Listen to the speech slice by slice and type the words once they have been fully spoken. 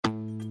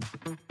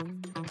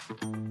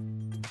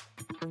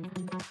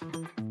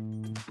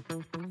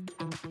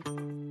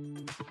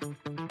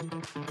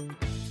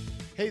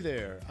Hey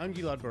there, I'm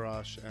Gilad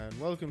Barash, and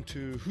welcome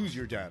to Who's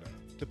Your Data,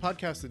 the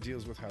podcast that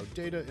deals with how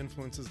data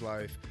influences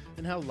life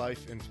and how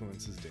life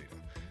influences data,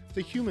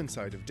 the human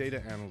side of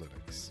data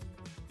analytics.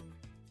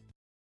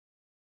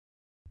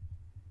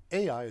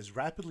 AI is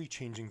rapidly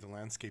changing the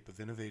landscape of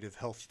innovative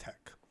health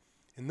tech.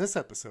 In this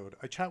episode,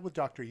 I chat with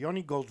Dr.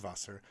 Yoni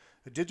Goldwasser,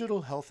 a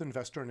digital health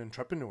investor and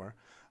entrepreneur,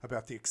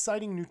 about the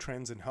exciting new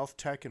trends in health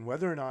tech and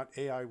whether or not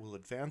AI will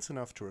advance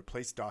enough to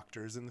replace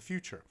doctors in the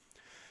future.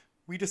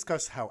 We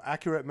discuss how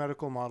accurate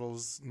medical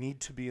models need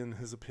to be in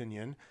his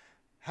opinion,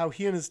 how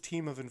he and his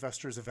team of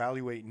investors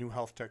evaluate new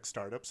health tech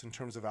startups in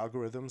terms of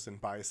algorithms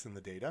and bias in the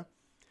data,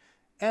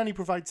 and he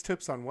provides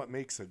tips on what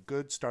makes a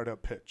good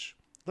startup pitch.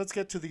 Let's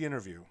get to the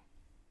interview.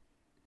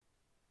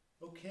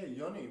 Okay,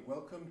 Yoni,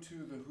 welcome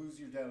to the Who's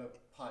Your Data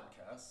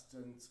podcast,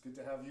 and it's good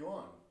to have you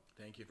on.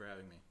 Thank you for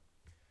having me.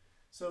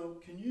 So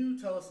can you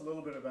tell us a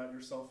little bit about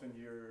yourself and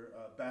your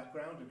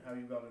background and how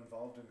you got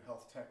involved in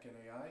health tech and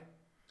AI?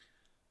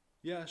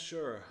 Yeah,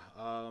 sure.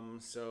 I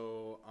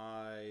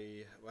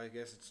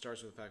guess it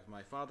starts with the fact that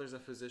my father's a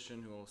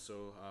physician who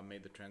also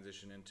made the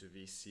transition into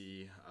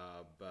VC.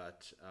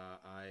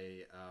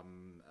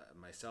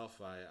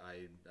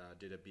 I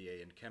did a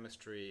BA in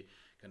chemistry,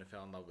 kind of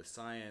fell in love with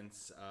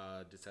science,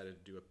 decided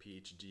to do a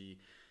PhD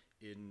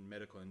in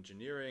medical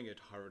engineering at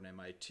Harvard and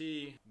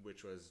MIT,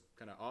 which was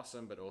kind of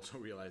awesome, but also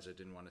realized I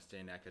didn't want to stay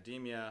in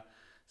academia.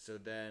 So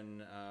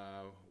then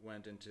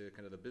went into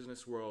kind of the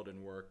business world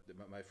and worked.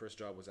 My first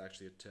job was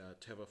actually at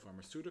Teva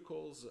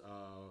Pharmaceuticals,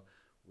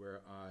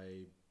 where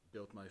I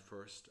built my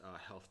first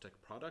health tech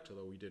product,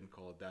 although we didn't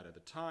call it that at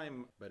the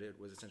time, but it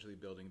was essentially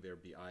building their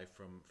BI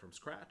from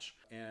scratch.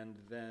 And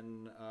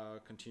then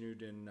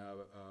continued in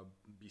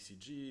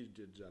BCG,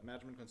 did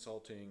management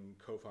consulting,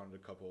 co-founded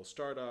a couple of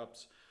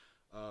startups,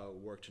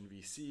 worked in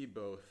VC,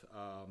 both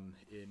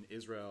in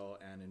Israel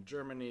and in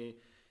Germany.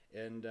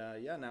 And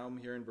now I'm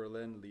here in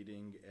Berlin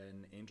leading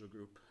an angel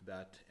group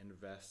that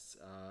invests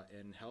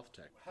in health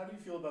tech. How do you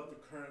feel about the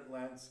current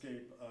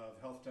landscape of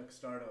health tech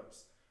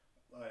startups,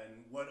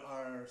 and what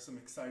are some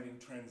exciting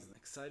trends?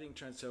 Exciting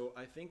trends. So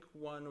I think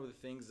one of the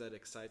things that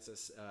excites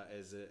us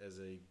as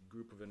a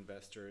group of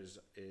investors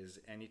is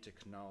any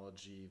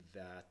technology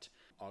that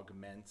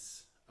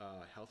augments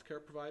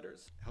healthcare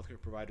providers.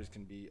 Healthcare providers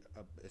can be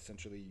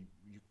essentially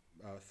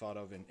thought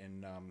of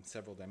in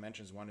several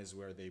dimensions. One is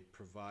where they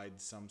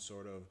provide some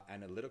sort of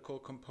analytical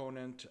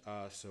component,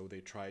 so they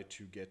try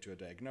to get to a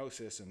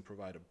diagnosis and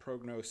provide a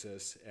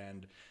prognosis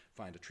and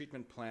find a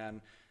treatment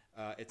plan.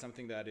 It's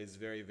something that is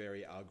very,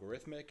 very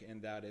algorithmic,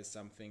 and that is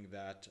something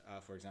that,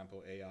 for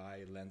example,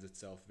 AI lends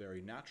itself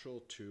very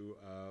natural to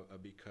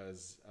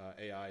because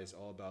AI is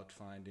all about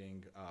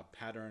finding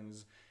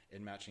patterns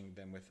and matching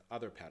them with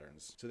other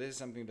patterns. So this is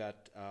something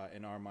that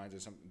in our minds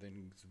is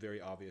something that's very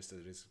obvious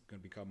that it is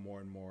going to become more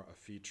and more a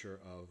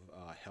feature of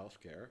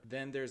healthcare.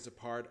 Then there's a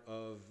part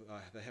of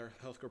the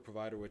healthcare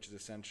provider, which is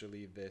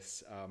essentially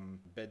this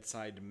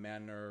bedside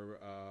manner,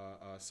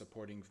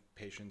 supporting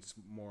patients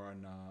more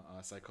on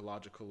a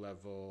psychological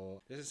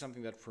level. This is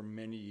something that for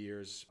many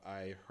years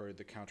I heard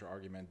the counter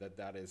argument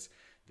that is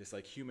this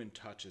like human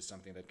touch is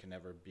something that can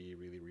never be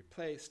really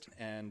replaced,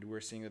 and we're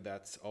seeing that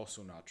that's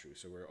also not true.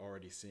 So we're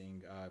already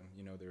seeing,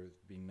 there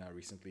have been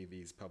recently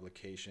these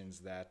publications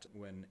that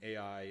when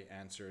AI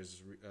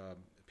answers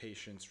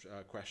patients'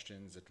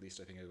 questions, at least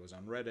I think it was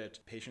on Reddit,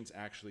 patients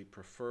actually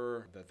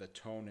prefer the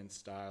tone and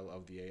style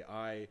of the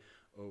AI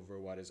over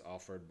what is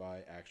offered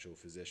by actual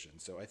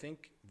physicians. So I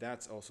think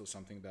that's also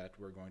something that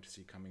we're going to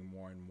see coming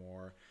more and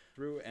more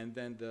through. And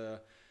then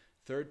the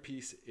third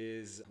piece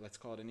is, let's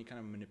call it any kind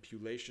of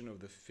manipulation of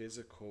the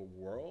physical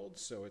world.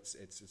 So it's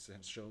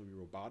essentially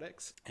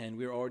robotics. And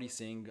we're already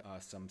seeing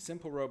some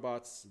simple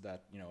robots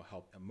that,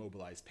 help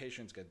mobilize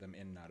patients, get them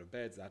in and out of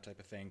beds, that type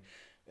of thing.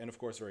 And of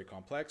course, very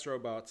complex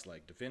robots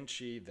like Da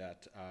Vinci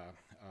that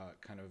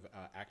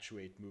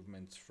actuate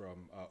movements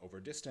from over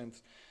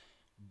distance.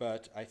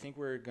 But I think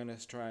we're going to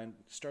start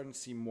to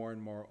see more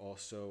and more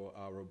also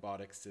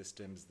robotic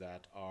systems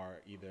that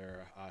are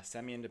either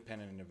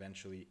semi-independent and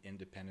eventually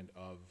independent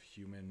of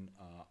human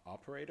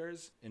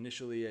operators.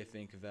 Initially, I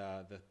think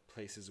the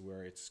places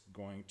where it's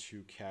going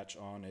to catch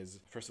on is,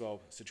 first of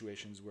all,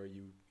 situations where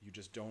you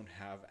just don't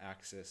have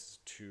access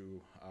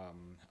to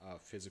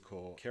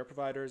physical care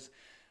providers.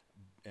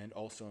 And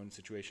also in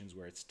situations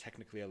where it's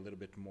technically a little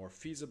bit more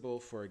feasible.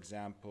 For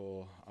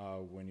example,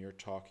 when you're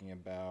talking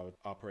about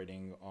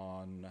operating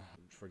on,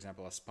 for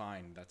example, a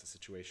spine, that's a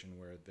situation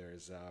where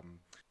there's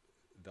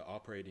the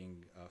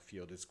operating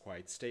field is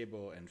quite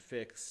stable and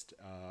fixed.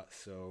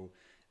 So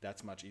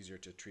that's much easier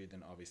to treat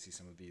than obviously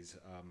some of these,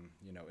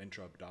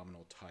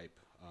 intra-abdominal type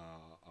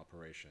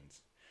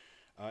operations.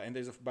 And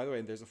there's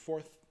a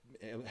fourth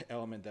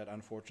element that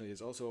unfortunately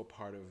is also a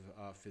part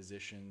of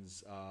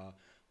physicians'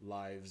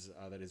 lives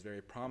that is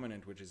very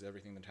prominent, which is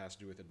everything that has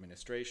to do with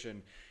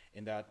administration.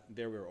 In that,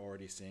 there we're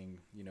already seeing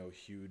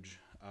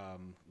huge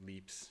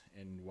leaps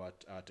in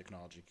what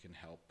technology can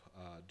help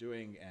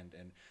doing, and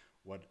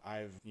what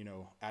I've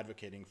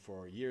advocating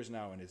for years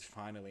now and is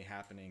finally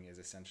happening is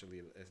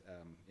essentially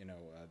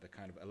the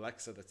kind of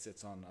Alexa that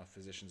sits on a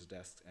physician's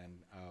desk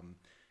and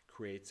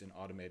creates an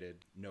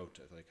automated note,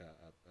 like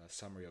a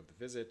summary of the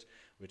visit,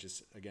 which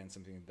is again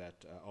something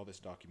that all this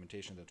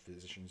documentation that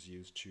physicians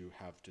use to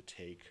have to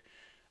take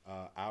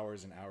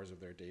hours and hours of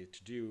their day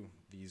to do.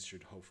 These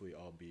should hopefully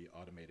all be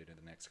automated in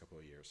the next couple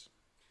of years.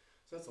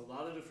 So that's a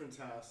lot of different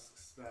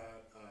tasks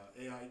that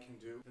AI can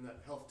do, and that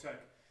health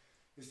tech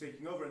is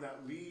taking over. And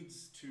that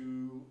leads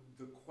to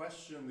the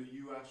question that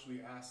you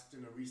actually asked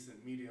in a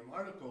recent Medium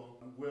article: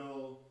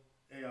 will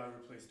AI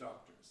replace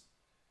doctors?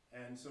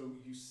 And so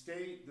you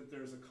state that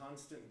there's a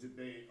constant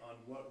debate on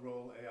what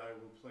role AI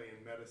will play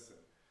in medicine,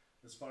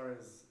 as far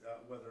as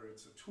whether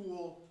it's a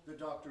tool that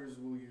doctors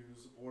will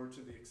use or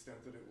to the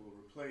extent that it will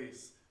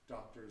replace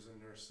doctors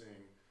and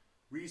nursing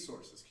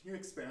resources. Can you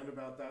expand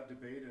about that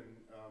debate and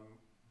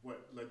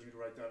what led you to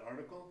write that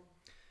article?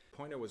 The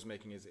point I was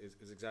making is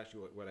exactly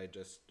what I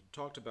just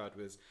talked about,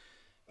 was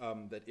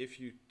that if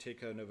you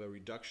take kind of a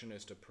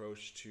reductionist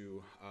approach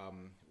to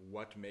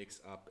what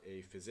makes up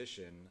a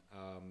physician,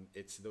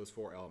 it's those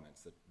four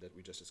elements that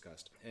we just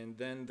discussed. And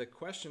then the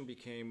question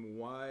became,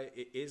 why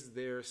is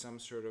there some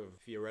sort of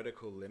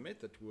theoretical limit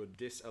that would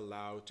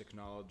disallow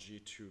technology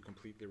to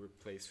completely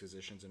replace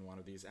physicians in one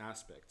of these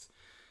aspects?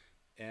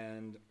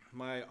 And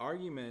my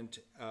argument,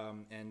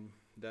 and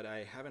that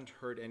I haven't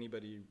heard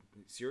anybody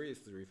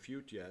seriously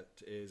refute yet,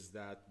 is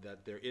that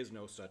there is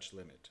no such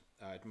limit.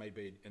 It might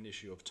be an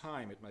issue of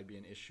time. It might be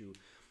an issue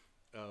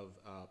of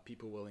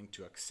people willing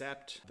to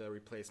accept the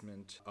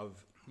replacement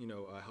of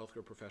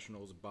healthcare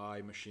professionals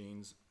by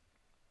machines.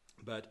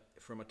 But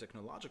from a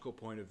technological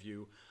point of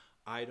view,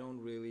 I don't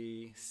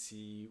really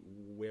see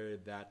where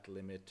that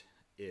limit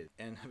is.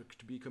 And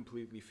to be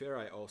completely fair,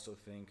 I also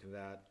think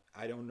that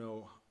I don't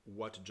know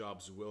what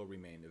jobs will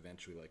remain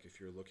eventually. Like if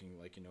you're looking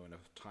in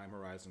a time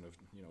horizon of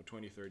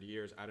 20, 30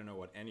 years, I don't know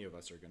what any of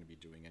us are going to be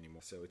doing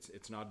anymore. So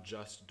it's not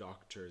just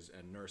doctors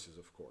and nurses,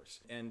 of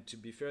course. And to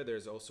be fair,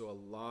 there's also a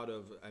lot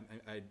of,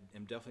 I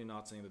am definitely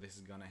not saying that this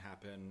is going to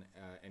happen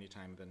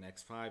anytime in the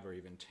next 5 or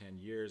even 10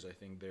 years. I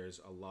think there's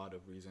a lot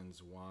of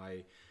reasons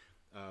why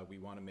we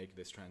want to make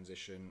this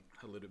transition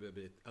a little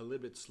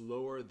bit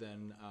slower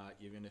than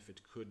even if it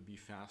could be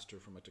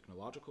faster from a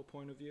technological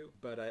point of view.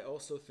 But I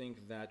also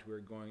think that we're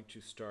going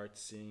to start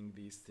seeing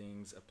these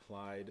things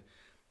applied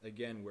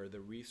again where the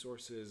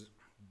resources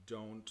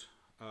don't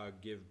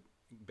give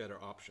better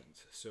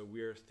options. So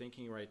we're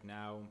thinking right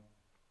now,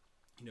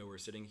 we're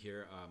sitting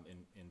here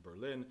in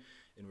Berlin,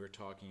 and we're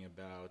talking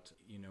about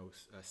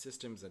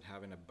systems that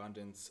have an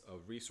abundance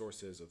of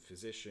resources, of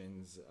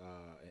physicians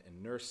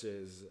and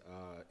nurses,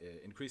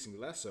 increasingly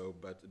less so,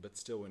 but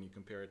still when you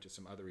compare it to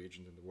some other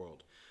regions in the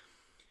world.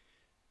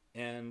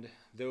 And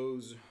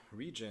those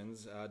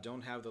regions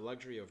don't have the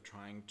luxury of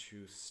trying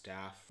to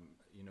staff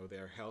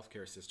their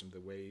healthcare system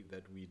the way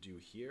that we do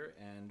here.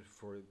 And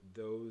for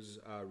those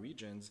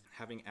regions,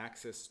 having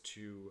access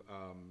to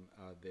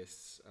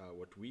this,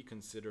 what we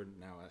consider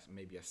now as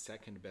maybe a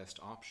second best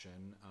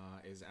option,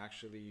 is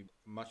actually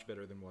much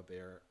better than what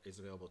is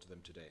available to them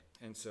today.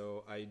 And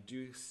so I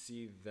do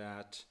see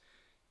that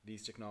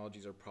these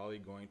technologies are probably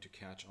going to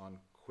catch on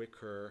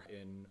quicker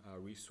in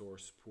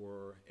resource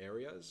poor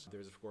areas.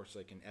 There's of course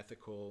like an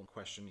ethical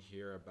question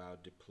here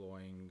about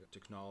deploying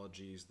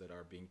technologies that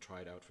are being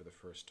tried out for the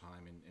first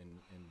time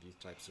in these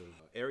types of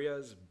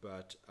areas.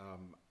 But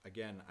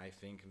again, I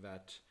think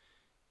that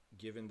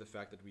given the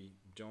fact that we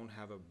don't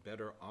have a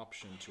better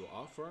option to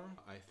offer,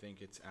 I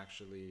think it's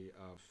actually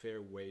a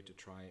fair way to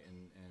try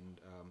and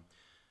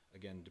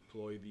again,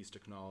 deploy these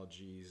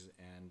technologies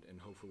and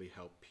hopefully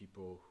help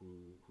people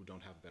who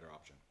don't have a better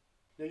option.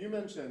 Now you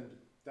mentioned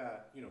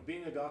that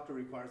being a doctor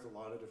requires a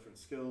lot of different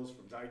skills,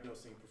 from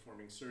diagnosing,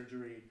 performing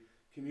surgery,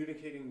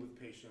 communicating with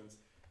patients,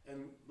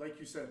 and like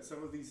you said,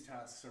 some of these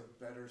tasks are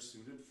better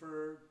suited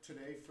for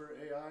today for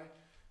AI.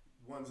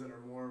 Ones that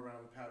are more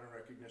around pattern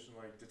recognition,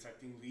 like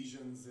detecting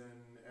lesions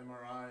in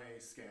MRI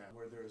scan,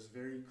 where there's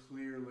very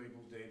clear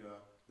labeled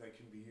data that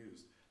can be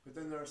used. But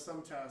then there are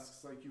some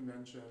tasks, like you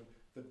mentioned,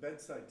 the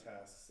bedside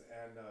tasks,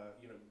 and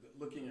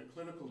looking at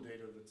clinical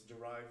data that's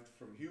derived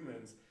from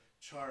humans,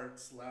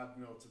 charts, lab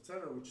notes,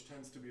 etc., which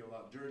tends to be a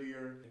lot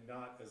dirtier and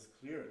not as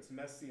clear. It's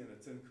messy and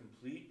it's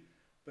incomplete.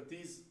 But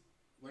these,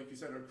 like you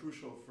said, are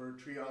crucial for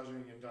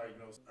triaging and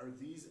diagnosis. Are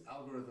these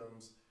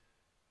algorithms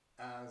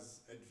as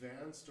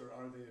advanced, or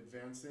are they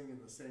advancing in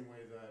the same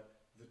way that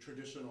the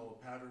traditional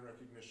pattern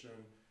recognition,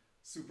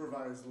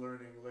 supervised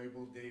learning,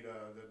 labeled data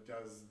that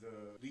does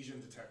the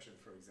lesion detection,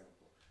 for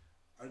example?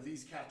 Are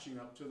these catching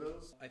up to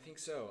those? I think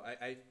so.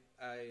 I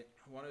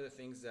one of the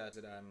things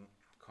that I'm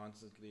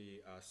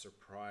constantly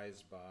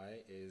surprised by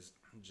is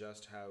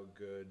just how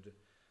good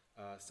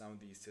some of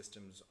these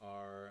systems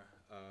are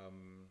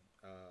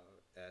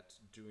at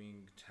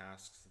doing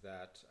tasks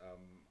that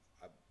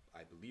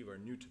I believe are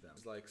new to them.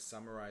 It's like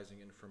summarizing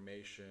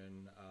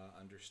information,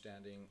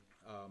 understanding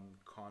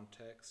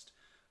context.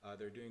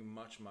 They're doing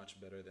much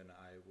better than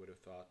I would have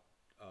thought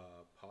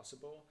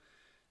possible.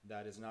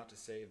 That is not to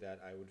say that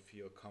I would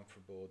feel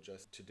comfortable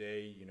just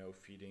today,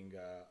 feeding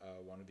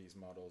one of these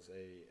models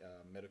a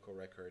medical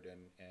record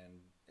and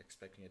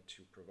expecting it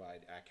to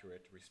provide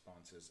accurate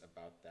responses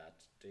about that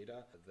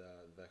data.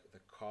 The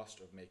cost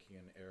of making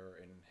an error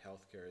in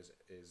healthcare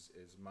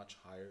is much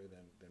higher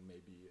than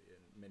maybe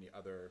in many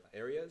other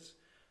areas.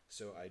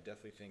 So I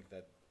definitely think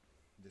that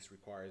this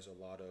requires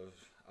a lot of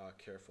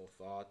careful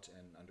thought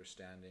and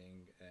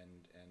understanding,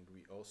 and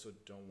we also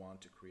don't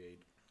want to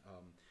create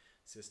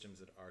systems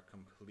that are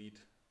complete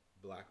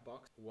black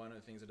box. One of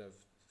the things that I've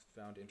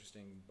found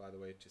interesting, by the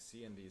way, to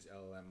see in these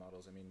LLM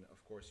models, I mean,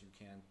 of course, you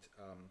can't.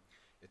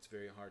 It's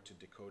very hard to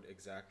decode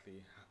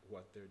exactly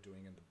what they're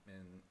doing in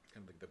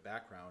kind of like the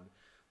background,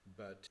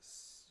 but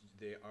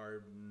they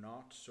are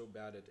not so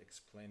bad at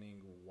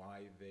explaining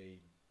why they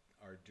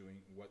are doing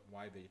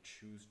why they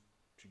choose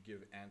to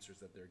give answers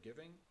that they're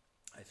giving.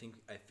 I think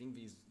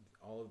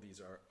all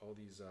these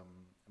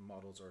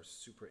models are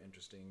super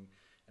interesting,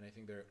 and I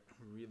think they're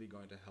really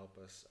going to help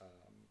us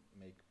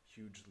make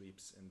huge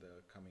leaps in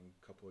the coming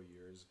couple of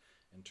years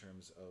in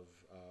terms of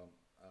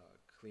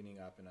cleaning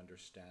up and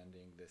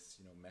understanding this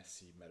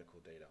messy medical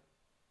data.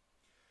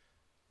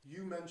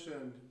 You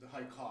mentioned the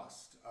high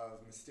cost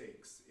of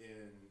mistakes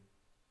in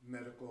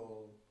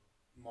medical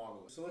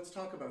models. So let's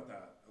talk about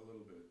that a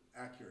little bit.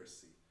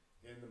 Accuracy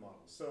in the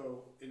model.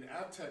 So in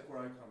ad tech, where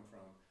I come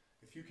from,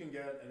 if you can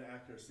get an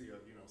accuracy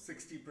of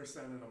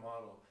 60% in a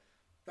model,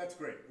 that's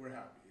great. We're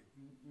happy.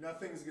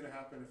 Nothing's going to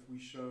happen if we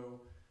show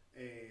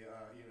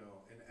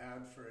an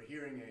ad for a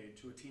hearing aid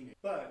to a teenager.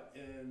 But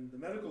in the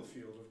medical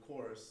field, of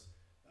course,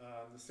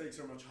 the stakes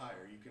are much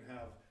higher. You can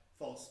have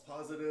false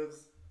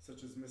positives,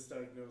 such as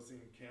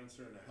misdiagnosing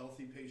cancer in a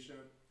healthy patient,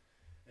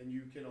 and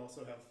you can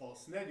also have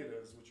false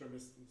negatives, which are,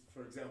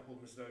 for example,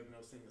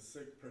 misdiagnosing a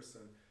sick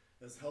person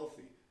as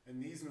healthy.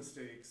 And these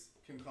mistakes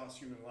can cost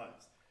human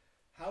lives.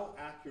 How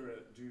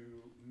accurate do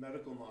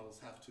medical models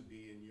have to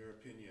be, in your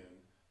opinion,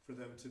 for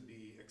them to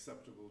be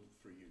acceptable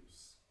for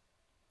use?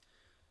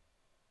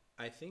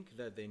 I think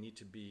that they need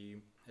to be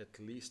at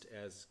least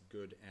as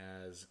good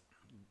as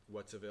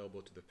what's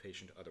available to the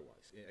patient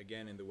otherwise.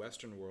 Again, in the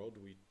Western world,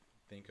 we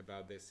think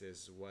about this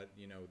as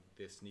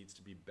this needs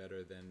to be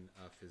better than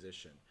a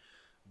physician.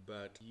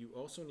 But you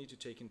also need to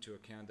take into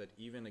account that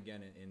even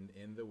again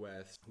in the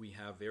West, we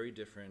have very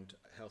different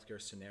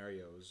healthcare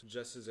scenarios.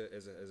 Just as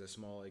a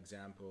small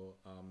example,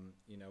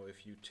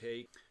 if you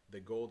take the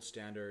gold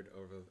standard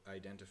of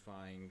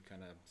identifying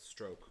kind of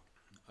stroke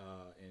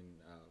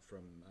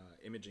from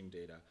imaging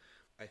data,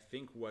 I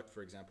think what,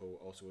 for example,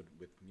 also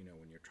with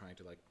when you're trying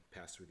to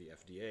pass through the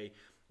FDA,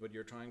 what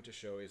you're trying to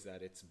show is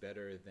that it's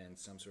better than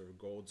some sort of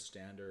gold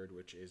standard,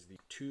 which is the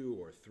 2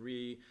 or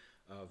 3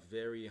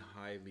 very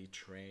highly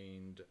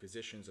trained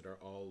physicians that are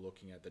all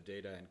looking at the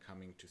data and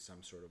coming to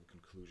some sort of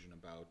conclusion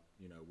about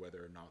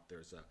whether or not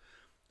there's a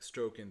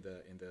stroke in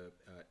the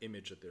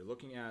image that they're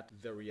looking at.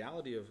 The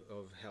reality of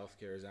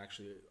healthcare is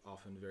actually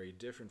often very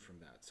different from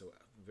that. So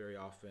very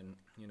often,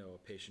 a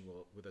patient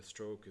with a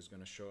stroke is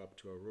going to show up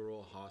to a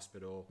rural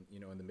hospital,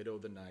 in the middle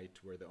of the night,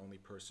 where the only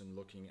person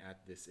looking at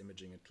this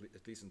imaging,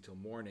 at least until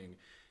morning,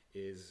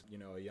 is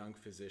a young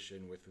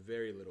physician with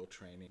very little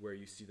training, where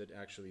you see that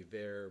actually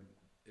their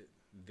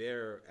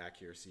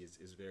accuracy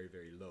is very,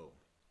 very low.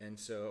 And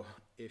so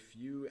if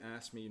you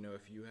ask me,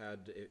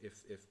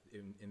 if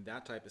in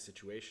that type of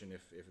situation,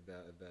 if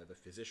the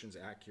physician's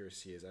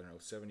accuracy is,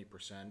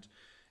 70%,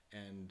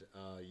 and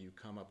you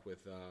come up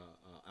with an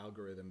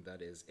algorithm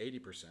that is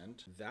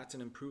 80%, that's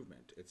an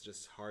improvement. It's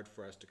just hard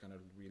for us to kind of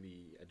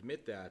really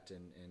admit that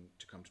and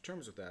to come to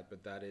terms with that.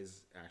 But that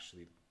is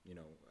actually,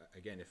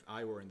 again, if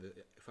I were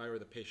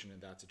the patient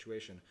in that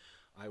situation,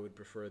 I would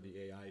prefer the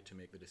AI to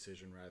make the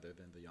decision rather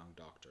than the young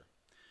doctor.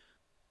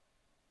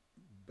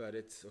 But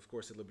it's, of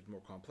course, a little bit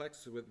more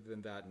complex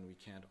than that, and we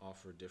can't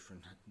offer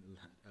different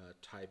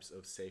types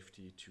of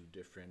safety to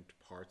different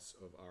parts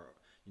of our,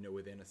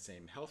 within a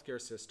same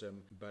healthcare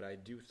system. But I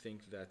do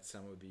think that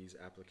some of these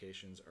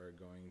applications are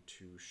going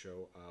to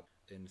show up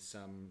in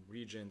some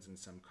regions, in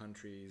some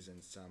countries,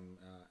 in some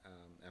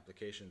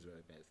applications.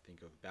 I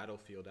think of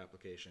battlefield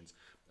applications.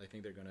 I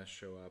think they're going to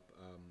show up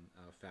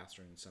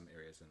faster in some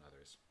areas than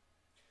others.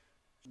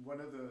 One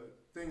of the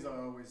things I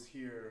always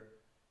hear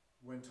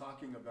when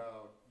talking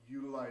about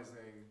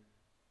utilizing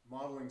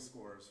modeling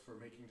scores for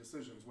making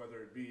decisions,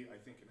 whether it be, I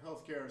think, in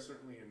healthcare,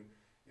 certainly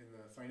in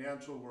the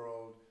financial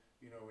world,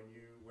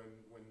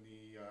 when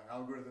the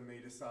algorithm may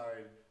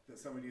decide that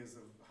somebody is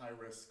of high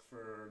risk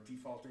for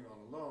defaulting on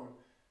a loan,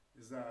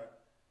 is that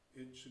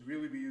it should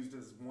really be used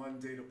as one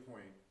data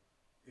point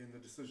in the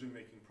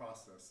decision-making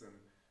process, and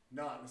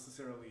not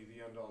necessarily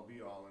the end-all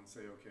be-all and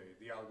say, okay,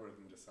 the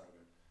algorithm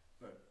decided,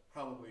 but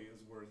probably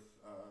is worth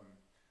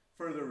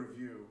further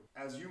review.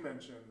 As you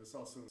mentioned, this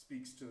also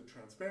speaks to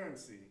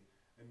transparency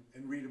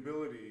and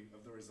readability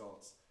of the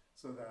results,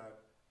 so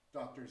that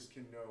doctors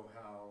can know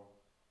how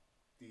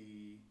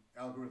the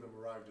algorithm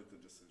arrived at the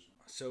decision.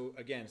 So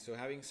again,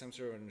 having some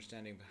sort of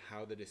understanding of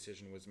how the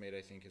decision was made,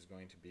 I think, is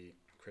going to be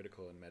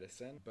critical in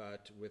medicine.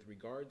 But with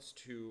regards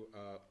to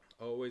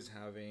always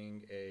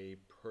having a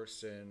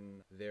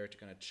person there to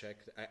kind of check.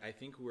 I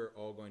think we're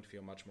all going to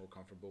feel much more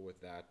comfortable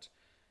with that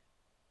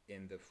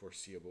in the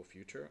foreseeable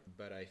future.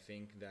 But I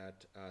think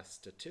that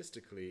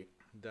statistically,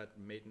 that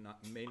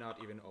may not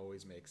even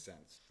always make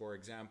sense. For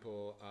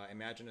example,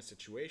 imagine a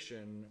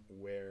situation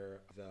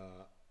where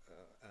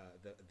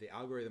the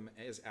algorithm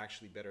is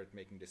actually better at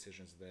making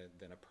decisions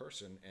than a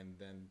person, and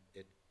then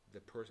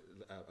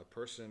a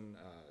person,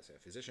 say a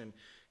physician,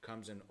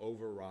 comes and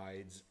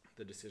overrides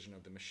the decision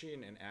of the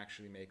machine and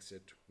actually makes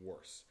it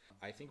worse.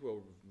 I think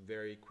we'll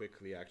very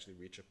quickly actually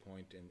reach a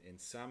point in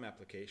some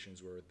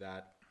applications where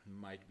that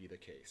might be the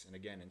case. And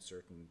again, in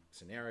certain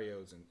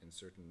scenarios and in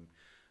certain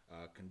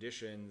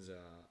conditions,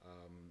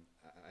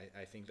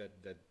 I think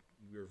that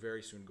we're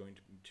very soon going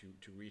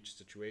to reach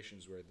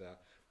situations where the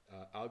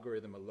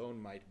algorithm alone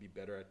might be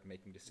better at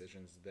making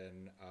decisions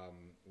than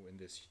in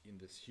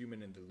this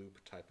human in the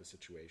loop type of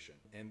situation.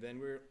 And then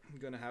we're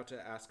going to have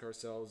to ask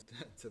ourselves,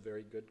 it's a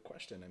very good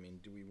question. I mean,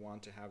 do we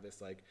want to have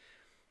this like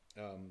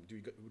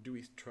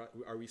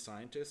are we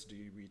scientists? Do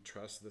we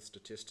trust the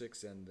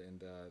statistics and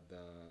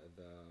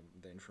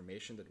the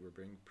information that we're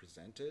being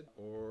presented,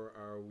 or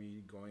are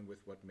we going with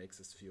what makes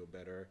us feel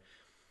better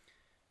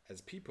as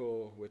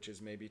people, which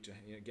is maybe to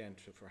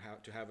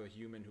have a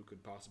human who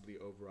could possibly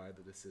override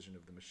the decision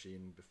of the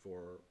machine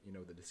before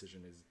the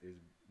decision is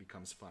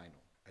becomes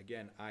final.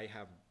 Again, I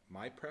have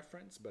my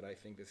preference, but I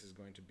think this is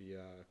going to be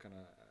a kind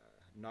of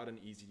not an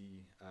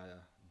easy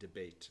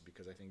debate,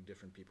 because I think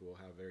different people will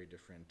have very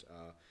different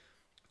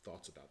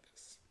thoughts about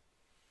this.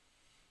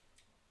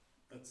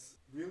 That's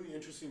a really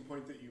interesting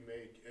point that you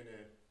make, and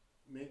it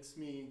makes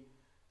me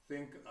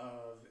think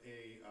of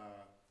a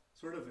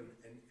sort of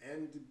an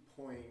end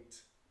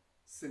point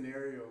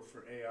scenario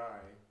for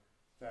AI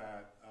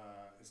that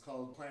is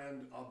called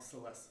planned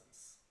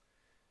obsolescence.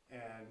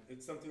 And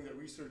it's something that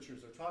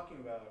researchers are talking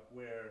about,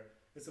 where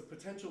it's a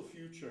potential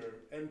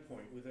future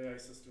endpoint with AI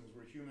systems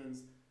where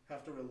humans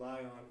have to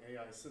rely on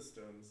AI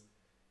systems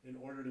in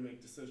order to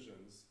make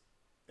decisions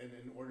and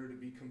in order to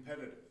be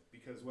competitive.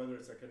 Because whether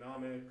it's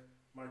economic,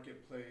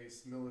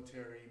 marketplace,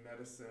 military,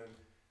 medicine,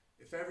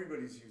 if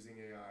everybody's using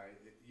AI,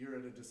 you're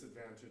at a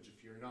disadvantage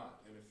if you're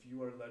not. And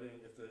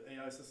if the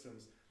AI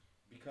systems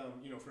become,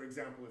 for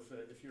example,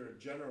 if you're a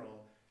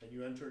general and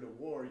you entered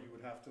a war, you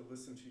would have to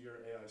listen to your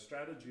AI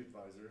strategy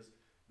advisors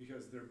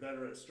because they're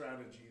better at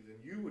strategy than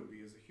you would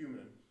be as a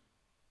human.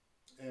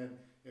 And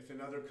if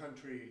another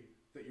country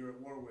that you're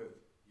at war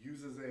with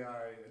uses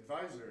AI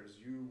advisors,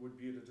 you would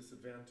be at a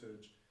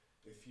disadvantage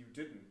if you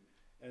didn't.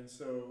 And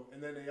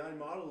then AI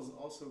models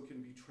also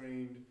can be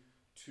trained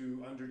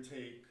to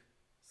undertake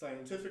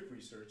scientific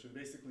research and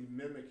basically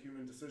mimic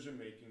human decision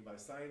making by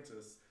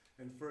scientists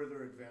and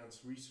further advance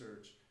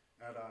research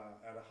at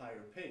a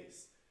higher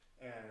pace.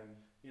 And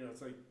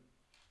it's like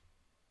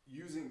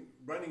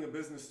running a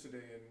business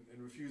today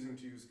and refusing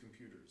to use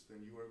computers,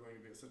 then you are going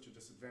to be at such a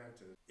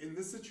disadvantage. In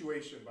this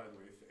situation, by the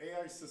way, if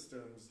AI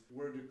systems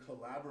were to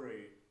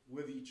collaborate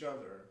with each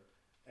other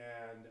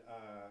and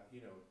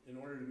in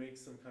order to make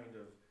some kind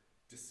of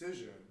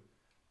decision,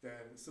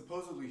 then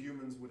supposedly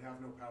humans would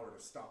have no power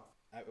to stop.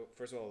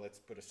 First of all, let's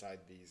put aside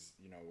these,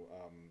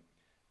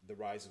 the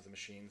rise of the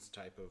machines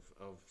type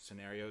of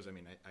scenarios. I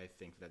mean, I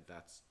think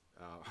that's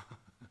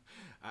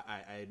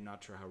I'm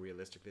not sure how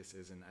realistic this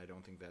is, and I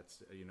don't think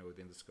that's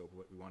within the scope of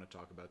what we want to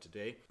talk about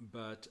today.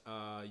 But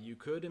you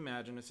could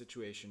imagine a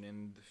situation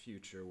in the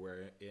future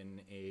where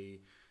in a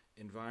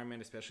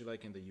environment, especially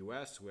like in the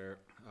U.S., where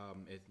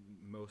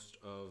most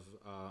of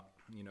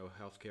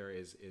healthcare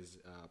is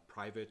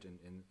private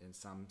in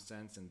some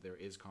sense, and there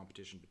is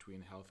competition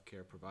between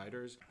healthcare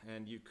providers,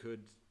 and you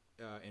could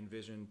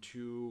envision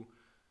two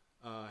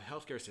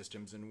healthcare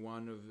systems, and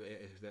one of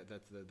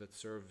that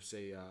serve,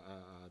 say,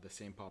 the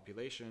same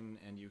population,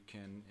 and you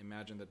can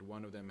imagine that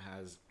one of them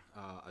has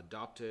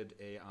adopted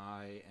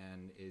AI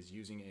and is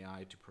using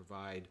AI to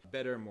provide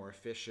better, more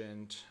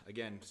efficient,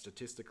 again,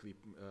 statistically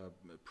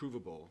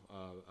provable,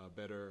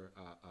 better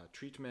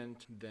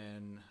treatment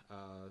than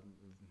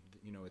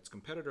its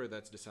competitor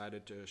that's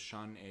decided to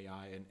shun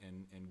AI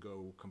and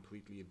go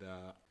completely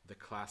the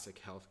classic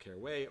healthcare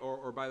way,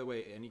 or by the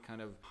way, any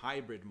kind of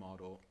hybrid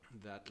model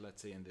that,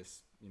 let's say in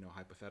this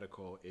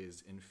hypothetical,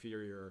 is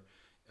inferior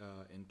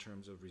in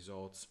terms of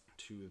results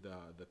to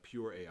the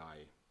pure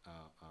AI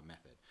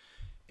method.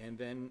 And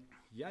then,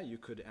 you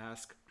could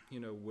ask,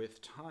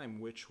 with time,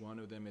 which one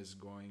of them is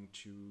going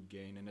to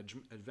gain an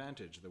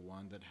advantage? The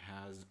one that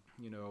has,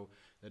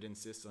 that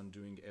insists on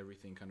doing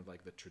everything kind of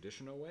like the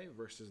traditional way,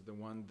 versus the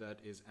one that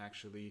is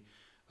actually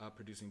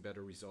producing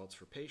better results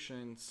for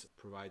patients,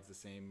 provides the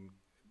same,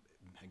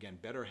 again,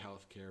 better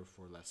healthcare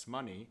for less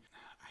money.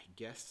 I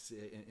guess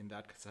in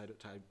that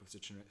type of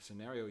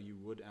scenario, you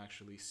would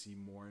actually see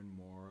more and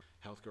more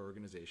healthcare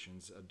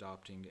organizations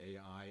adopting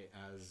AI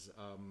as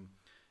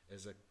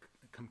a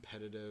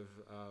competitive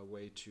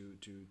way to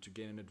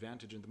gain an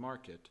advantage in the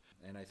market.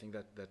 And I think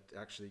that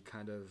actually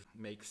kind of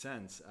makes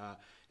sense.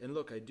 And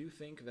look, I do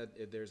think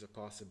that there's a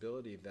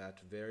possibility that,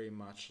 very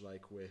much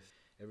like with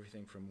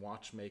everything from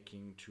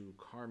watchmaking to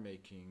car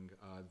making.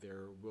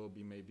 There will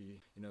be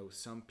maybe,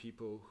 some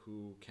people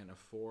who can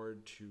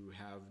afford to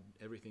have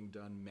everything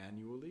done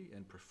manually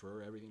and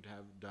prefer everything to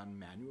have done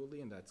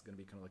manually, and that's going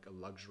to be kind of like a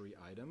luxury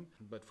item.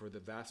 But for the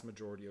vast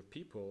majority of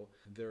people,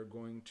 they're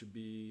going to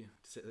be,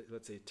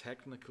 let's say,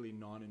 technically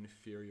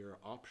non-inferior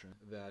option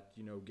that,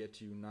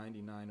 get you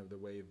 99% of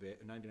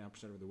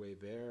the way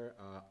there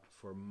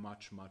for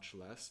much, much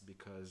less,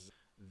 because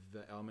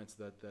the elements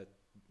that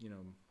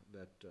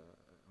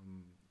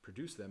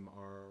produce them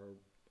are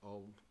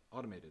all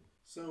automated.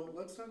 So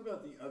let's talk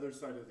about the other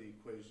side of the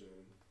equation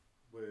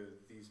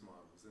with these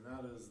models, and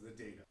that is the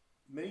data.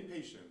 Many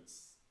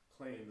patients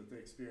claim that they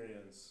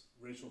experience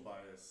racial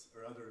bias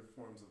or other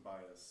forms of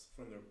bias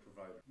from their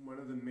provider. One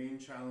of the main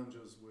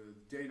challenges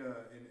with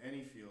data in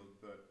any field,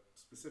 but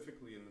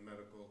specifically in the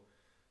medical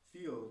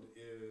field,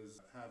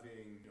 is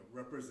having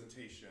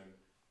representation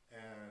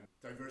and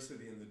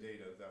diversity in the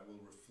data that will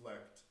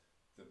reflect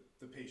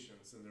the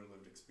patients and their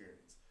lived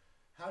experience.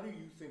 How do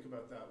you think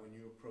about that when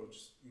you approach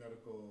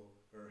medical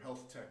or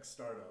health tech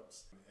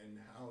startups and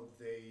how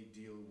they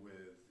deal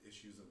with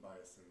issues of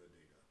bias in the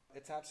data?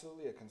 It's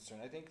absolutely a concern.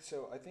 I think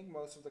so. I think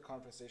most of the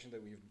conversation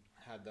that we've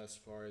had thus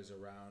far is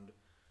around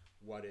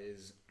what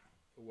is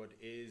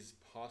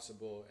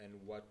possible and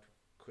what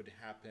could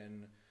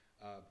happen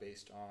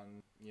based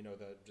on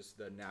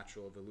the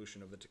natural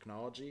evolution of the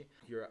technology.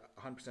 You're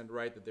 100%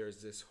 right that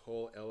there's this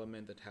whole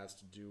element that has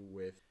to do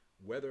with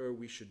whether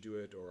we should do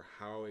it or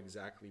how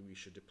exactly we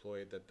should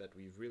deploy it that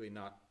we've really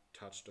not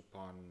touched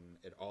upon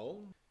at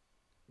all.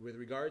 With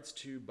regards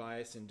to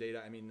bias in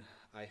data,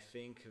 I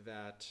think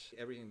that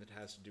everything that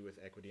has to do with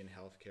equity in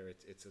healthcare,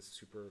 it's a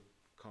super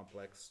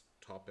complex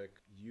topic.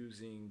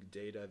 Using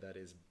data that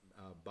is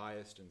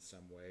biased in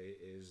some way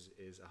is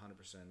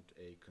 100%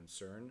 a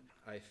concern.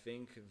 I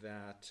think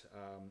that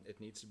it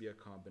needs to be a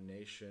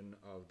combination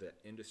of the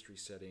industry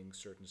setting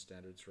certain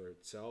standards for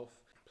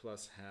itself,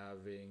 plus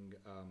having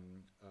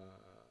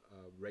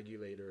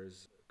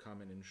regulators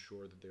come and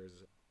ensure that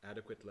there's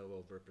adequate level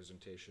of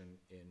representation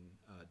in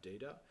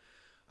data.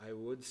 I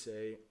would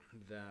say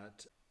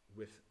that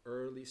with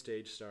early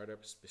stage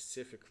startups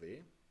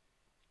specifically,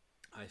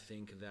 I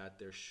think that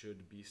there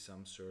should be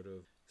some sort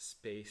of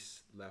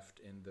space left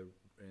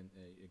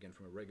again,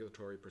 from a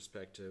regulatory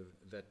perspective,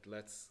 that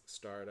lets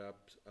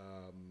startups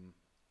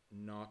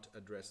not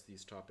address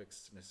these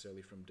topics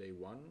necessarily from day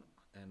one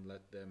and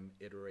let them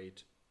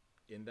iterate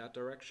in that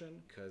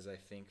direction, because I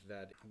think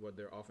that what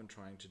they're often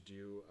trying to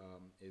do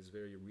is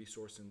very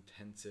resource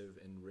intensive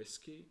and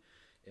risky.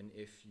 And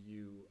if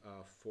you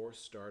force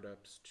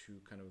startups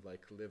to kind of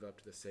like live up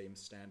to the same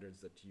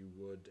standards that you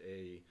would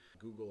a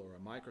Google or a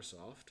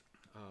Microsoft,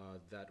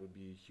 that would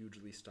be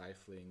hugely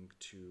stifling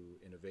to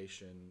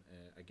innovation,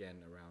 again,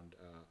 around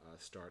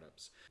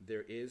startups.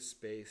 There is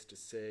space to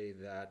say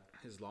that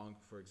as long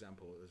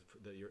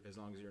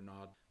as you're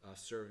not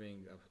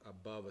serving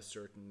above a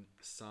certain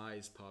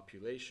size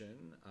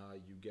population,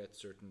 you get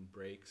certain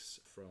breaks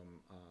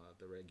from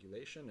the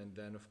regulation. And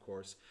then, of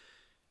course,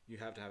 you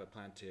have to have a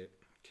plan to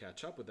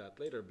catch up with that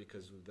later,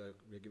 because the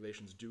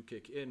regulations do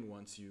kick in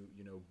once you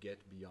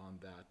get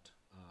beyond that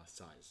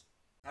size.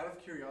 Out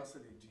of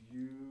curiosity, do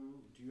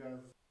you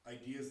have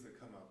ideas that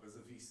come up as a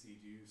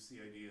VC? Do you see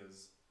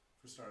ideas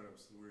for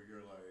startups where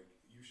you're like,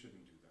 you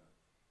shouldn't do that?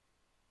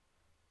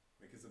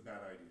 Like, it's a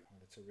bad idea.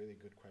 That's a really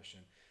good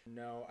question.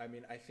 No,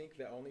 I think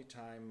the only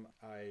time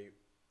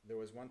there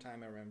was one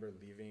time I remember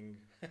leaving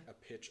a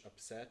pitch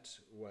upset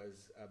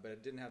but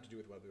it didn't have to do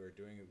with what we were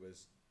doing. It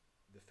was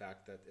the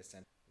fact that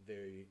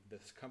essentially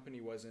this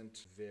company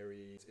wasn't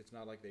it's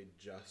not like they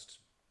just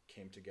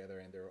came together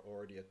and they're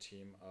already a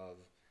team of,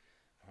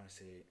 I want to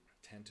say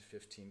 10 to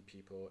 15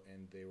 people,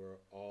 and they were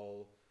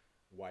all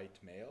white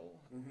male.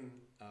 Mm-hmm.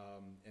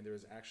 And there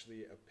was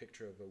actually a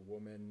picture of a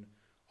woman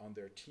on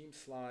their team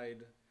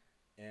slide,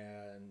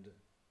 and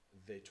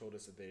they told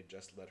us that they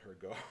just let her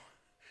go.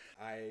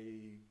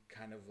 I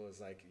kind of was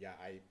like,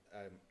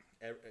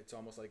 it's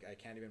almost like I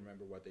can't even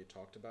remember what they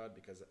talked about,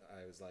 because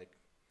I was like,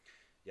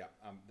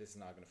 this is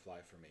not going to fly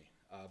for me.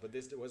 But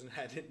this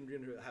didn't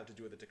really have to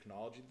do with the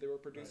technology that they were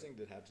producing.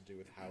 Right. It had to do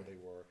with how they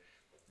were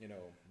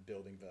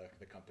building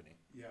the company.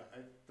 Yeah,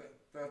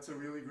 that's a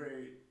really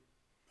great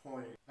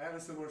point. I had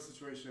a similar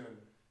situation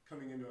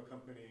coming into a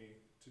company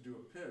to do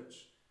a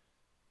pitch,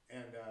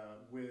 and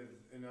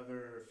with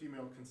another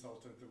female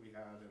consultant that we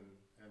had,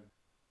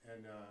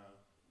 and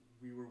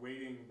we were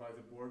waiting by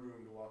the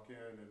boardroom to walk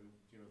in, and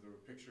there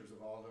were pictures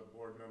of all the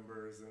board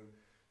members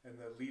and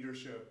the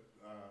leadership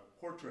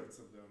portraits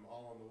of them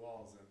all on the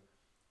walls, and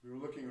we were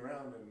looking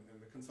around, and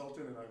the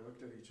consultant and I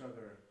looked at each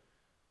other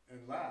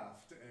and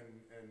laughed,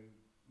 and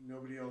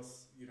nobody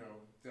else,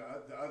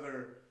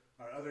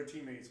 our other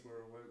teammates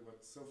were,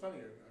 what's so funny?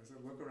 I said,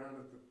 look around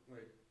at the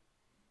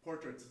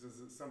portraits. Does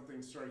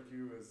something strike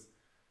you as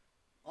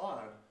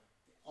odd?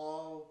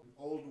 All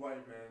old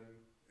white men,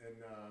 and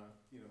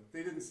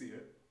they didn't see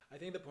it. I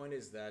think the point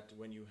is that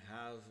when you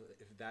have,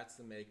 if that's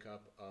the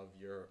makeup of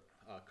your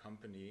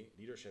company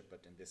leadership,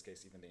 but in this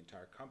case, even the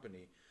entire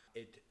company,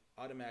 it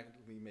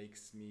automatically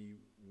makes me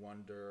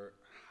wonder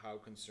how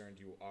concerned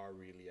you are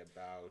really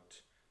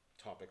about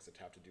topics that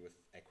have to do with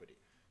equity.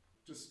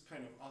 Just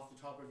kind of off the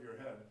top of your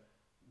head,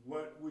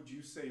 what would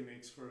you say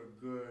makes for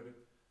a good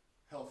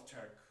health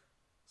tech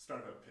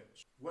startup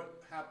pitch?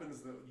 What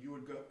happens that you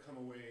would come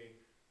away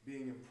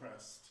being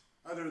impressed,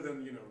 other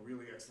than,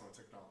 really excellent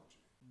technology?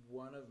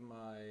 One of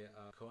my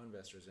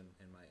co-investors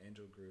in my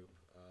angel group,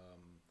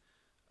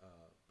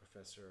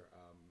 Professor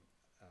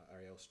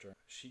Ariel Stern,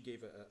 she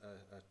gave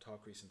a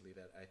talk recently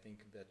that I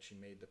think that she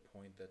made the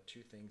point that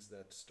two things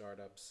that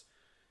startups,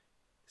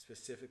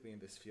 specifically in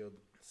this field,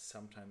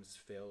 sometimes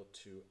fail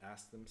to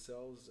ask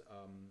themselves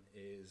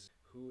is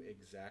who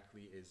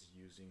exactly is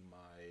using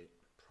my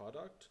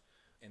product,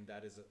 and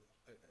that is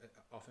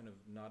often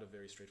not a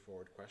very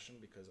straightforward question,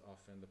 because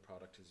often the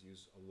product is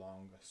used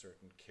along a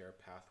certain care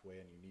pathway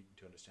and you need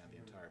to understand the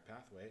entire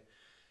pathway.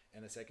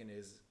 And the second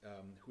is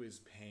who is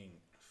paying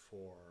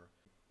for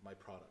my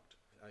product.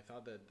 I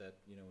thought that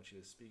when she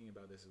was speaking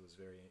about this, it was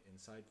very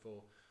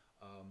insightful,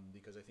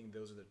 because I think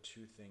those are the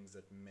two things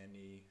that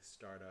many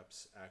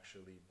startups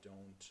actually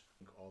don't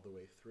think all the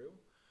way through.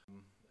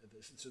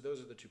 So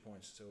those are the 2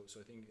 points. So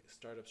I think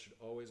startups should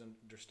always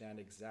understand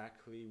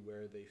exactly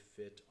where they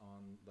fit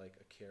on like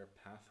a care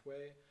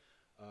pathway,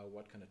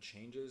 what kind of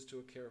changes to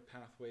a care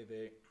pathway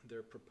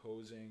they're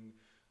proposing,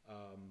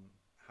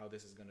 how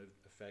this is going to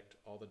affect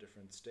all the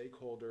different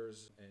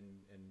stakeholders,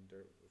 and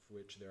of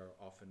which there are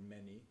often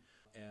many.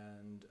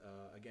 And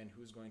again,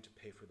 who's going to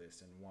pay for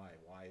this and why?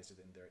 Why is it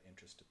in their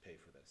interest to pay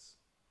for this?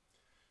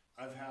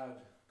 I've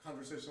had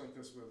conversations like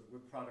this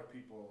with product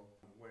people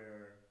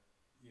where,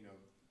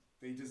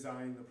 they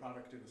design the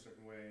product in a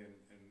certain way,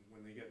 and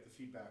when they get the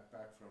feedback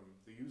back from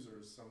the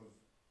users, some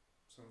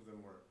of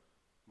them were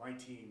my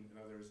team and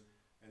others,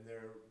 and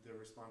their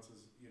response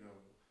is,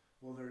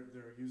 well,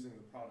 they're using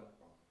the product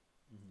wrong.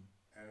 Mm-hmm.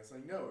 And it's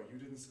like, no,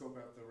 you didn't scope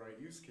out the right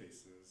use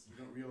cases. You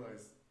don't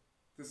realize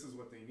this is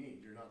what they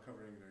need. You're not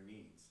covering their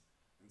needs.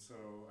 And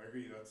so I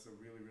agree, that's a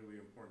really, really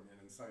important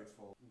and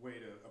insightful way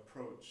to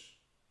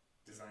approach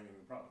designing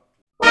the product.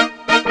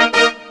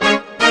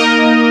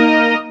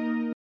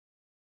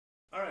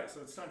 All right,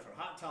 so it's time for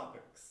hot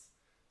topics.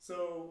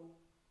 So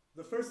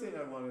the first thing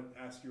I want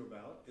to ask you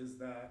about is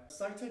that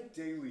SciTech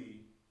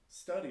Daily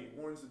study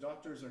warns that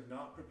doctors are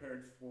not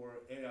prepared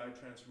for AI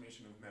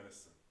transformation of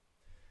medicine.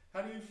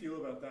 How do you feel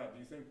about that? Do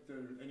you think there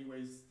are any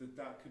ways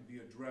that could be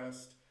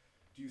addressed?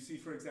 Do you see,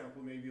 for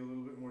example, maybe a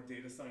little bit more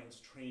data science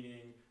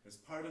training as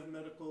part of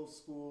medical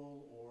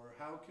school, or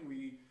how can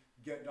we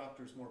get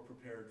doctors more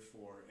prepared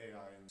for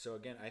AI? So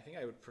again, I think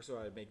first of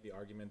all, I'd make the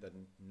argument that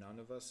none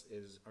of us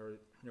are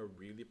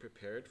really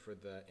prepared for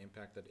the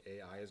impact that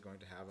AI is going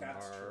to have on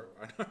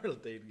our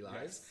daily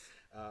lives.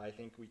 Yes. I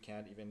think we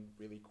can't even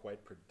really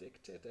quite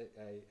predict it.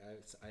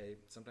 I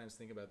sometimes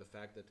think about the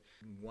fact that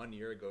 1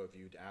 year ago, if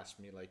you'd asked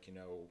me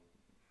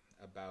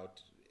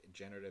about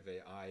generative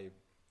AI,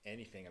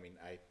 anything,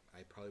 I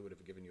probably would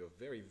have given you a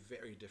very,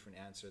 very different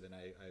answer than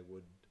I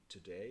would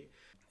today.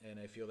 And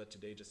I feel that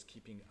today, just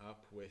keeping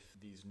up with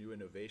these new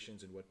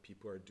innovations and what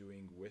people are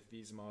doing with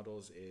these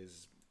models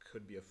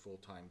could be a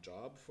full-time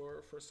job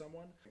for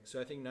someone.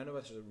 So I think none of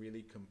us are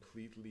really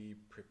completely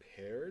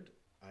prepared.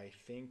 I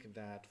think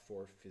that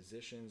for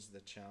physicians,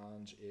 the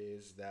challenge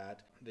is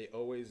that they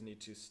always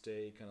need to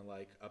stay kind of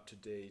up to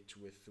date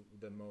with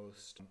the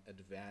most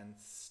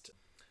advanced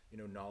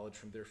knowledge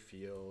from their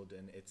field,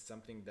 and it's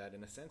something that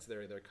in a sense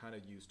they're kind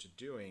of used to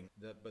doing.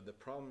 But the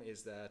problem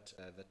is that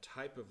the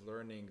type of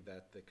learning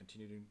that the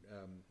continuing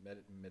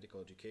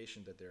medical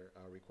education that they're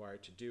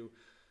required to do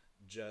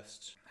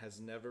just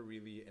has never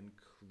really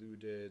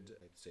included,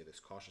 I'd say this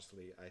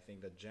cautiously, I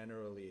think that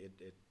generally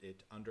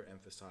it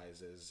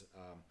underemphasizes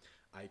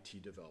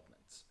IT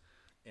developments.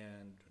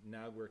 And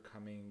now we're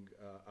coming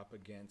up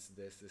against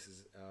this. This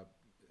is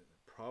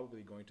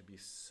probably going to be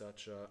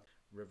such a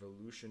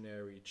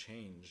revolutionary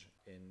change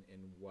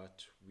in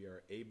what we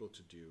are able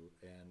to do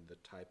and the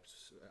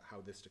types,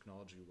 how this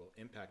technology will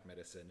impact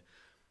medicine.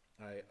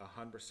 I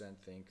 100%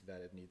 think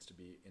that it needs to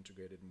be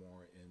integrated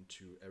more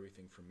into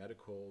everything from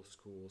medical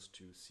schools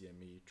to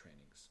CME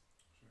trainings.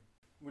 Sure.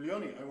 Well,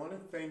 Yoni, I want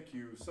to thank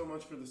you so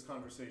much for this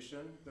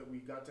conversation that we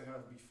got to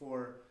have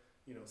before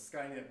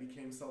Skynet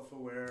became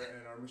self-aware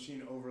and our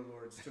machine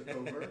overlords took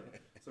over.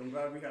 So I'm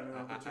glad we had an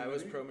opportunity. I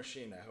was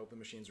pro-machine. I hope the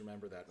machines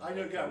remember that. I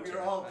know, yeah, we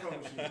are all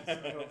pro-machines.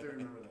 I hope they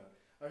remember that.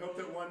 I hope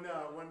that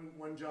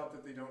one job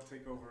that they don't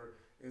take over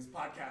is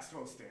podcast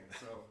hosting.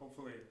 So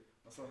hopefully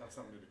I'll still have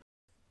something to do.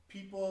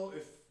 People,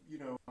 if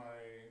my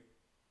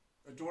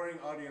adoring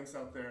audience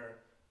out there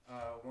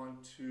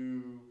want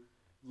to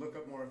look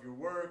up more of your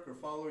work or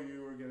follow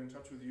you or get in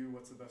touch with you,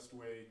 what's the best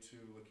way to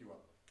look you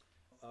up?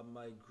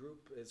 My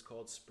group is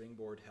called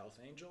Springboard Health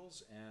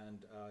Angels,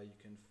 and you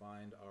can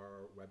find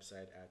our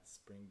website at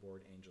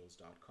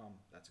springboardangels.com.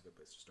 That's a good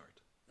place to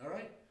start. All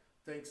right.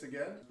 Thanks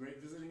again.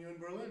 Great visiting you in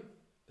Berlin.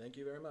 Thank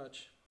you very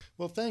much.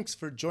 Well, thanks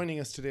for joining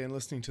us today and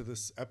listening to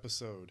this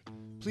episode.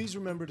 Please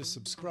remember to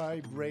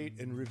subscribe, rate,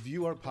 and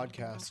review our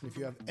podcast. And if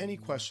you have any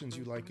questions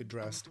you'd like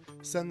addressed,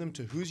 send them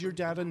to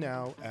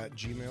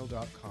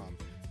who'syourdadanow@gmail.com.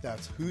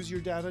 That's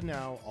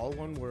who'syourdadanow, all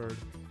one word,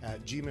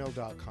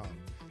 @gmail.com.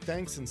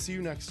 Thanks, and see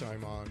you next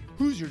time on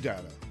Who's Your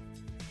Data?